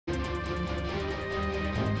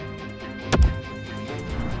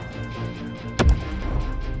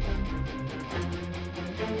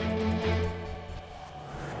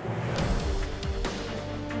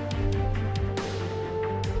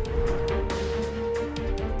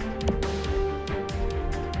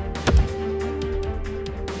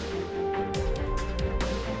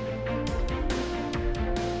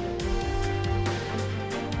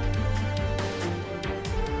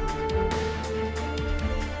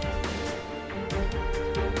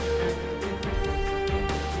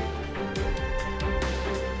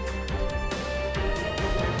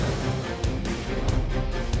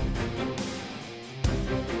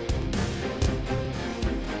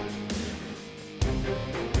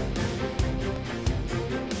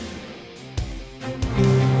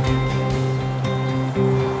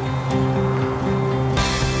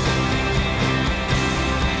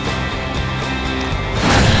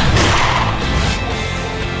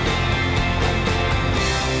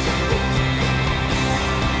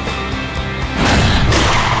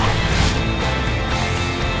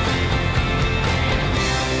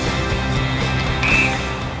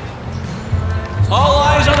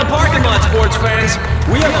sports fans.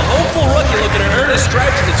 We have a hopeful rookie looking to earn his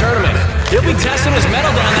stripes at the tournament. He'll be testing his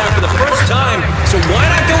medal down there for the first time, so why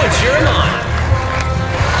not go and cheer him on?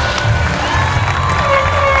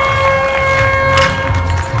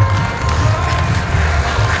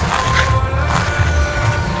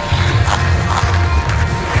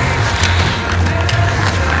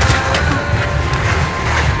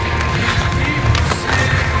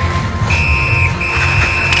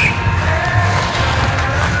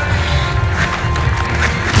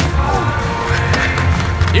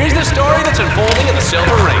 Here's the story that's unfolding in the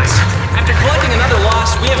silver rings. After collecting another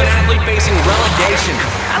loss, we have an athlete facing relegation.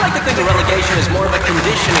 I like to think of relegation as more of a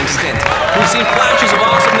conditioning stint. We've seen flashes of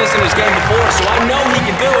awesomeness in his game before, so I know he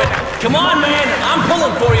can do it. Come on, man, I'm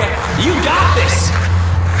pulling for you. You got this.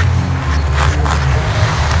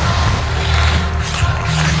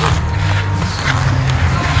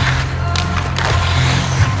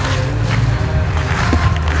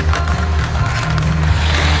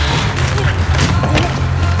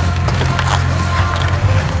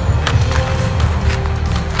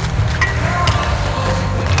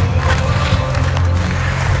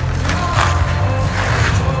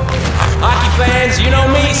 Fans, you know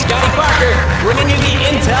me, Scotty Parker, bringing you the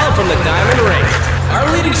intel from the Diamond Ring. Our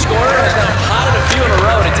leading scorer has now potted a few in a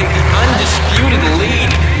row to take the undisputed lead.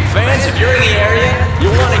 Fans, if you're in the area,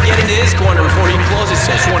 you'll want to get into his corner before he closes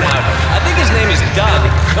this one out. I think his name is Doug,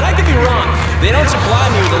 but I could be wrong. They don't supply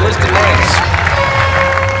me with a list of names.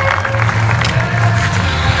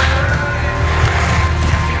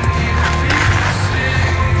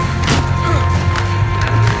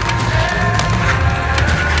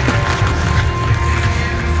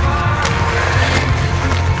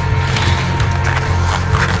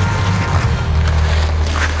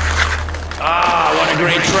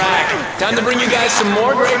 Great track. Time to bring you guys some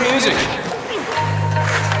more great music.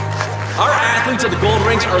 Our athletes at the Gold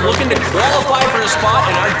Rings are looking to qualify for a spot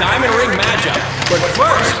in our Diamond Ring matchup. But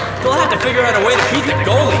first, they'll have to figure out a way to beat the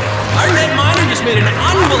goalie. Our netminder just made an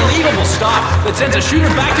unbelievable stop that sends a shooter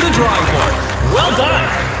back to the drawing board. Well done.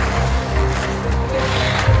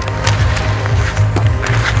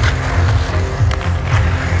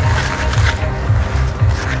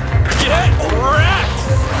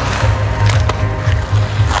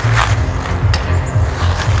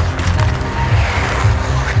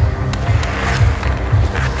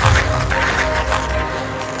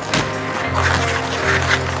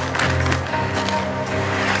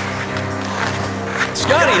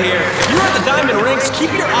 Scotty here. If you're at the Diamond Rings,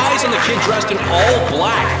 keep your eyes on the kid dressed in all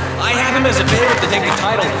black. I have him as a favorite to take the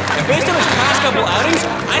title, and based on his past couple outings,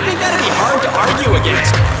 I think that'd be hard to argue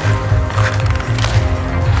against.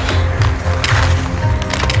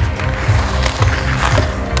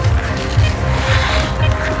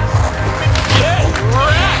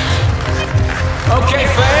 Okay,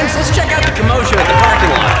 fans, let's check out the commotion at the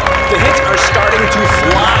parking lot. The hits are starting to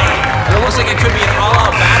fly, and it looks like it could be an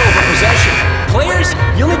all-out battle for possession. Players,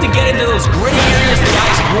 you'll need to get into those gritty areas of the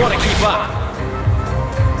ice if you want to keep up.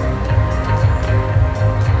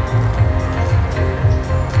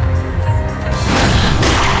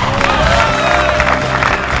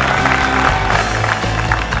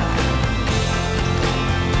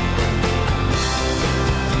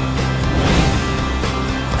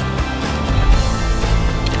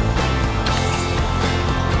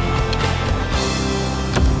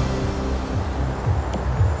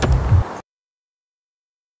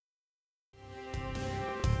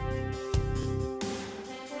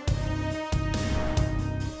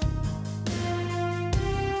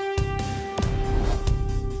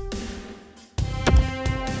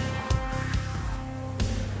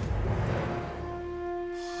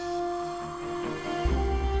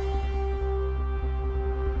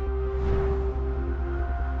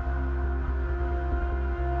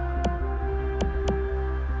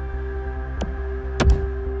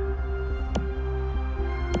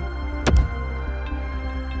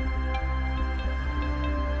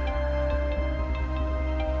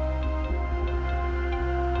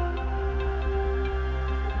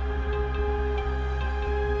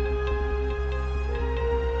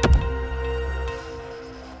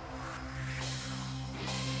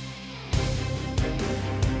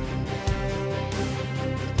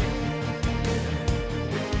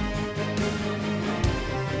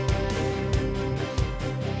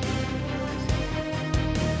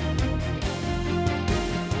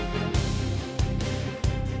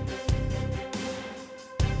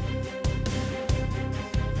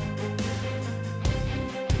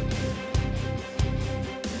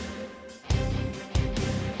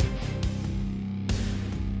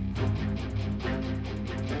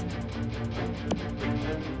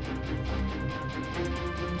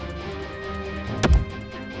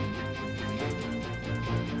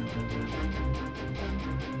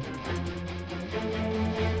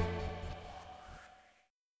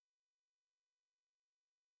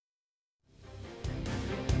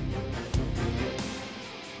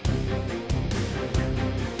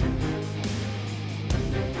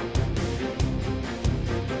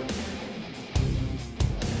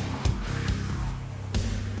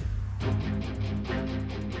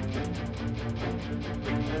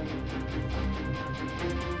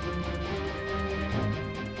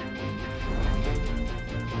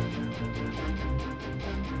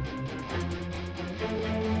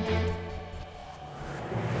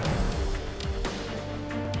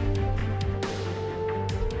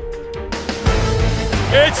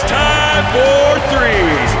 It's time for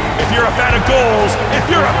threes. If you're a fan of goals, if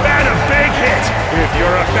you're a fan of big hits, if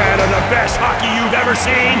you're a fan of the best hockey you've ever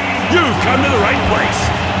seen, you've come to the right place.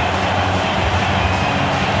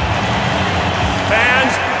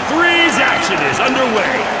 Fans, threes action is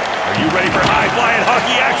underway. Are you ready for high-flying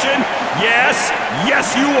hockey action? Yes,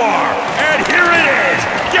 yes you are. And here it is.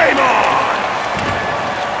 Game on!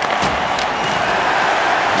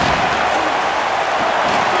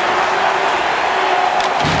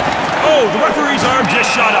 Oh, the referee's arm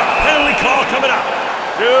just shot up. Penalty call coming up.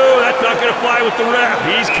 No, that's not going to fly with the ref.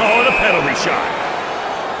 He's calling a penalty shot.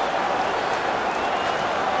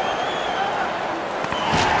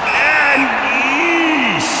 And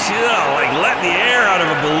like letting the air out of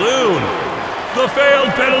a balloon. The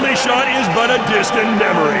failed penalty shot is but a distant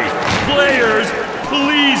memory. Players,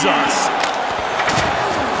 please us.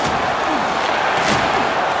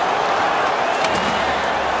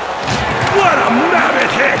 What a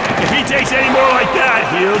mammoth hit! If he takes any more like that,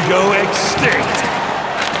 he'll go extinct.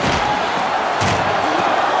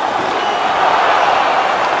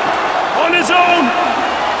 On his own,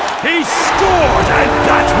 he scores, and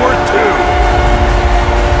that's worth two.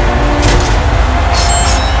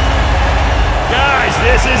 Guys,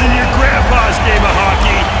 this isn't your grandpa's game of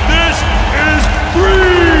hockey. This is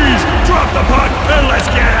threes! Drop the puck, and let's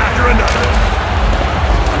get after another.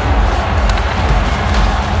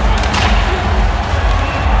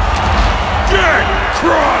 Get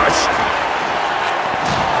crushed!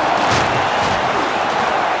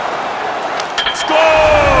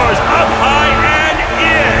 Scores! Up high and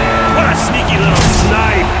in! What a sneaky little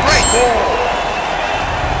snipe! Great goal!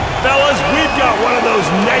 Fellas, we've got one of those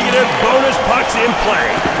negative bonus pucks in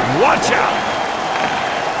play. Watch out!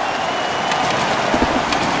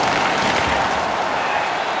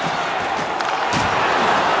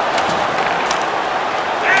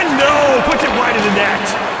 And no! Puts it wide of the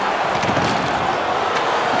net.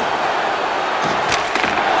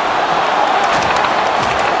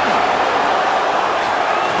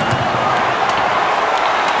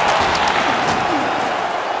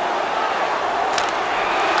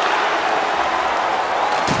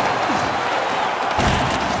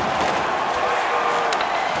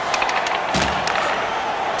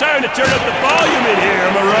 Time to turn up the volume in here,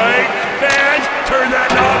 am I right? Fans, turn that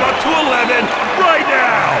knob up to 11 right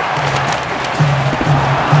now!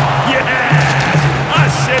 Yes! A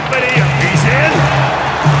symphony of peace in!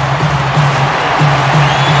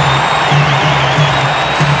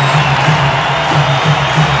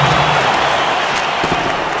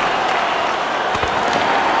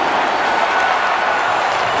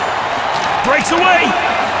 Breaks away!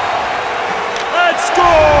 And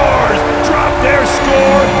scores! Drop their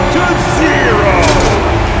score to 0!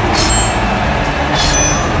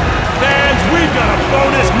 Fans, we've got a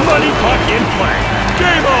bonus money puck in play.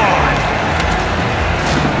 Game on!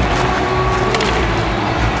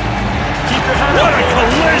 Keep your hand up. What a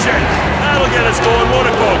collision! That'll get us going, won't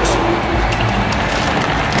it, folks?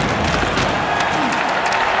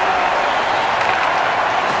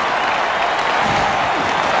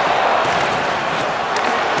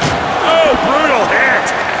 Oh, brutal hit!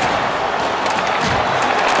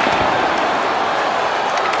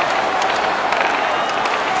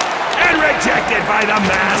 Rejected by the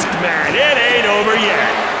masked man. It ain't over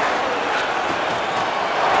yet.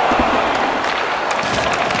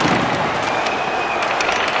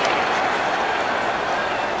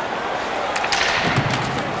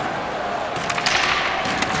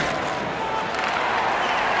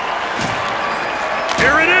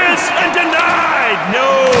 Here it is, and denied. No.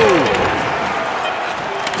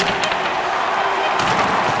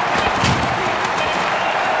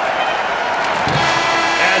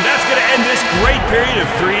 End this great period of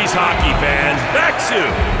threes hockey, fans. Back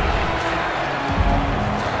soon.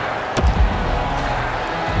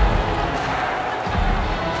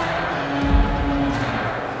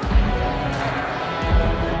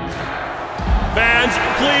 Fans,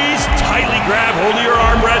 please tightly grab hold of your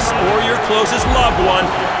armrests or your closest loved one.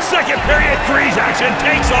 Second period threes action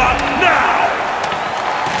takes off now.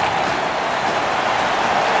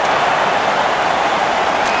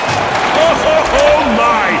 Oh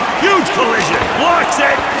my! Huge collision! Blocks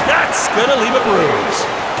it! That's gonna leave a bruise.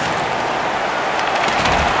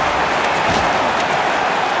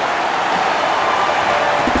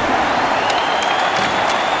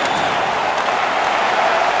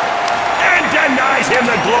 And denies him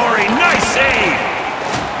the glory. Nice save!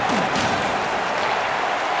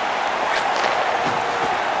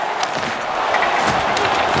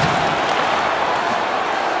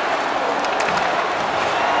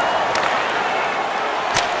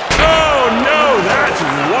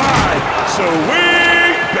 So we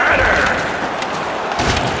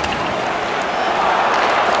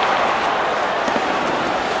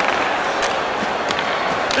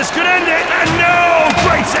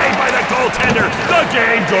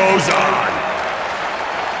goes on.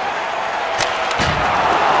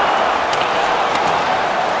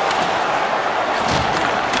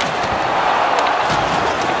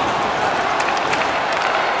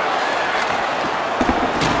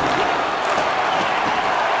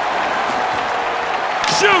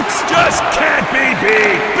 Shoots, just can't be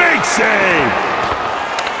beat. Big save.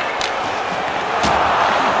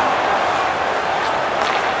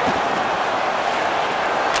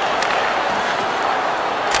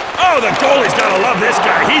 Oh, the goalie's gotta love this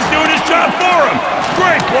guy. He's doing his job for him.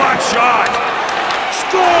 Great block shot.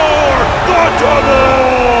 Score! The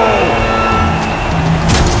double!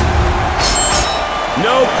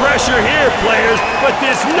 No pressure here, players, but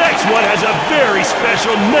this next one has a very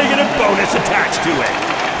special negative bonus attached to it.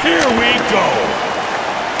 Here we go.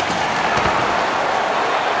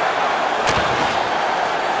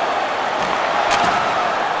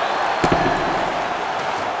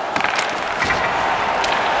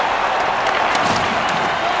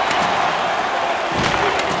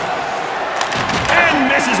 And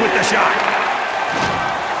misses with the shot.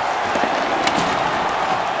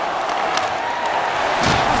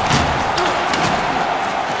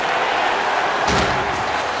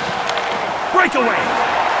 Breakaway.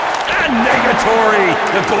 And negatory.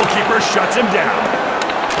 The goalkeeper shuts him down.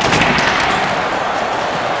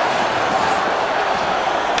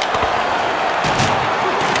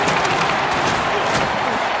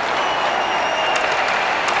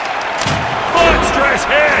 Blood stress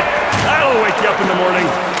hit. That'll wake you up in the morning.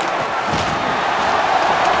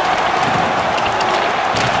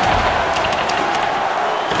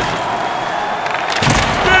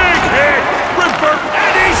 Big hit. Revert.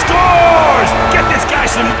 And he scores. Get this guy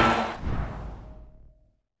some...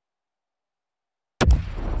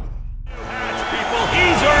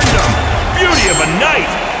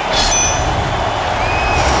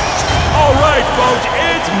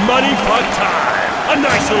 Money puck time. A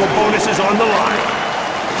nice little bonus is on the line.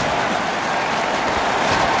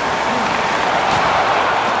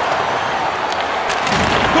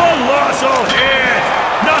 Colossal hit.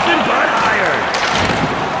 Nothing but iron.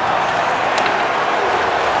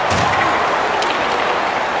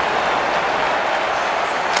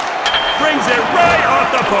 Brings it right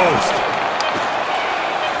off the post.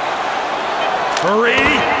 Hurry.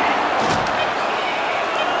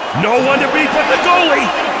 No one to beat but the goalie.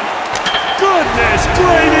 Goodness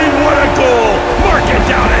gravy, what a goal! Mark it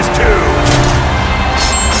down as 2.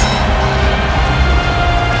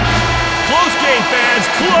 Close game, fans,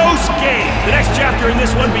 close game. The next chapter in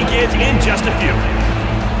this one begins in just a few.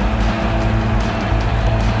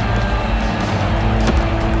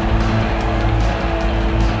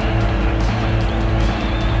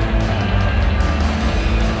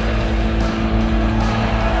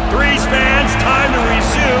 Threes fans, time to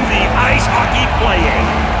resume the ice hockey playing.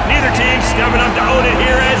 Neither team stepping up to own it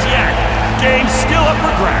here as yet. Game's still up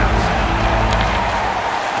for grabs.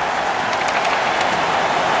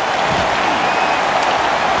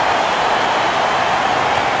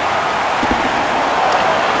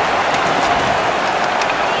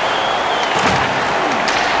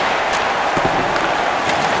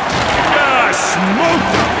 Just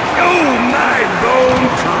smoked him. Oh, my bone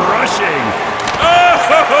crushing.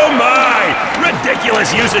 Oh, my.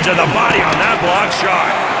 Ridiculous usage of the body on that block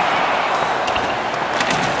shot.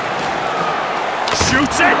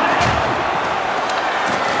 Shoots it!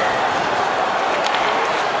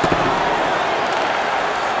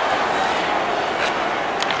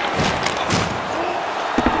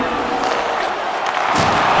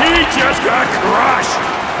 He just got crushed!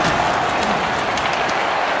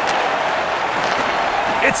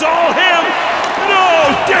 It's all him! No!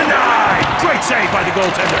 Denied! Great save by the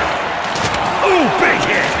goaltender! Ooh, big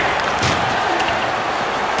hit!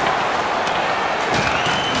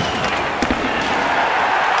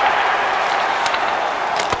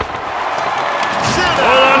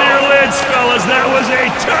 Fellas, that was a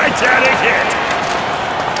titanic hit.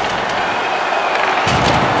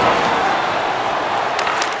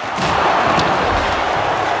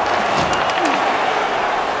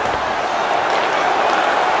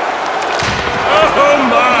 Oh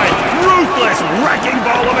my! Ruthless wrecking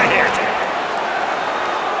ball of a hit.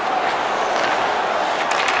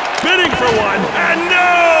 Bidding for one, and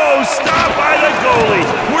no! Stop by the goalie.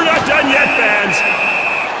 We're not done yet, fans.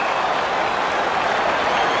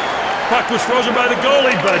 Puck was frozen by the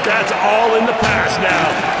goalie, but that's all in the past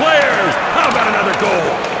now. Players, how about another goal?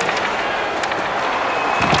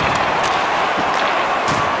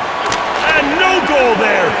 And no goal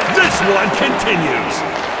there. This one continues.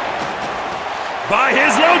 By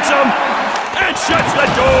his lonesome, and shuts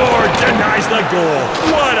the door, denies the goal.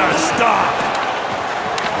 What a stop.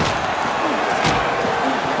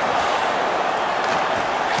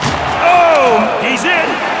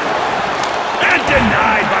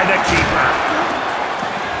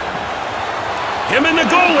 Him and the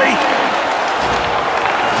goalie.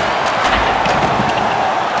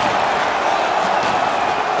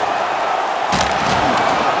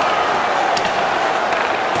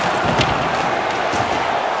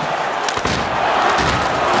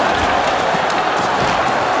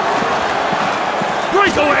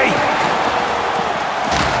 Breakaway!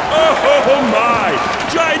 Oh my!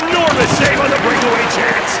 Ginormous save on the breakaway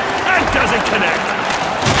chance! That doesn't connect!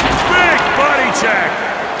 Big body check!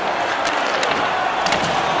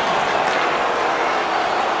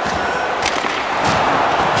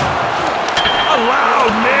 A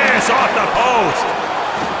loud miss off the post!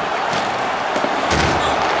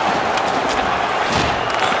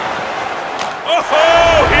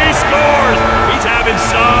 Oh, he scores! He's having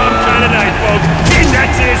some kind of night, folks. He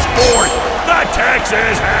nets his fourth! The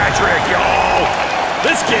Texas hat trick, y'all!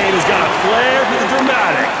 This game has got a flair for the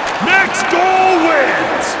dramatic. Next goal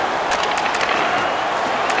wins!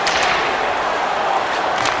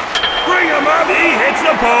 Bring him up, he hits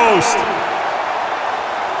the post!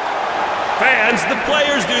 Fans, the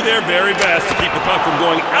players do their very best to keep the puck from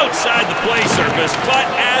going outside the play surface, but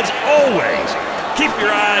as always, keep your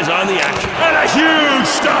eyes on the action. And a huge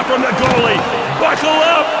stop from the goalie! Buckle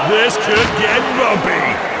up, this could get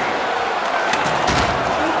bumpy!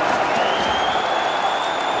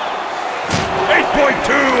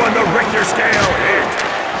 8.2 on the Richter scale hit.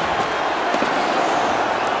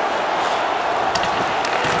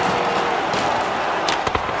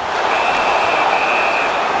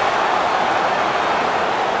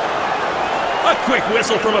 A quick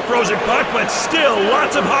whistle from a frozen puck, but still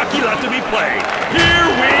lots of hockey left to be played. Here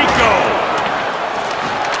we go.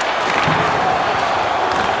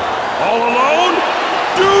 All alone?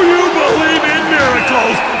 Do you believe in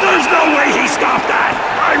miracles? There's no way he stopped that.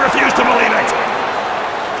 I refuse to believe it.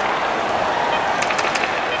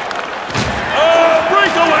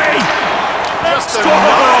 Breakaway!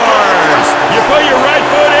 Scores! You put your right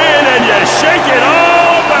foot in and you shake it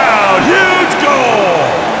all about. Huge goal!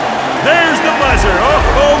 There's the buzzer.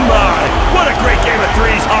 Oh my! What a great game of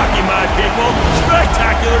threes hockey, my people.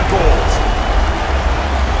 Spectacular goals.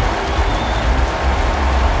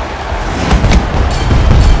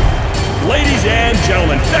 Ladies and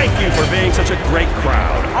gentlemen, thank you for being such a great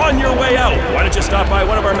crowd. On your way out, why don't you stop by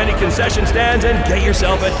one of our many concession stands and get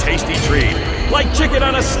yourself a tasty treat, like chicken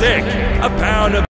on a stick, a pound of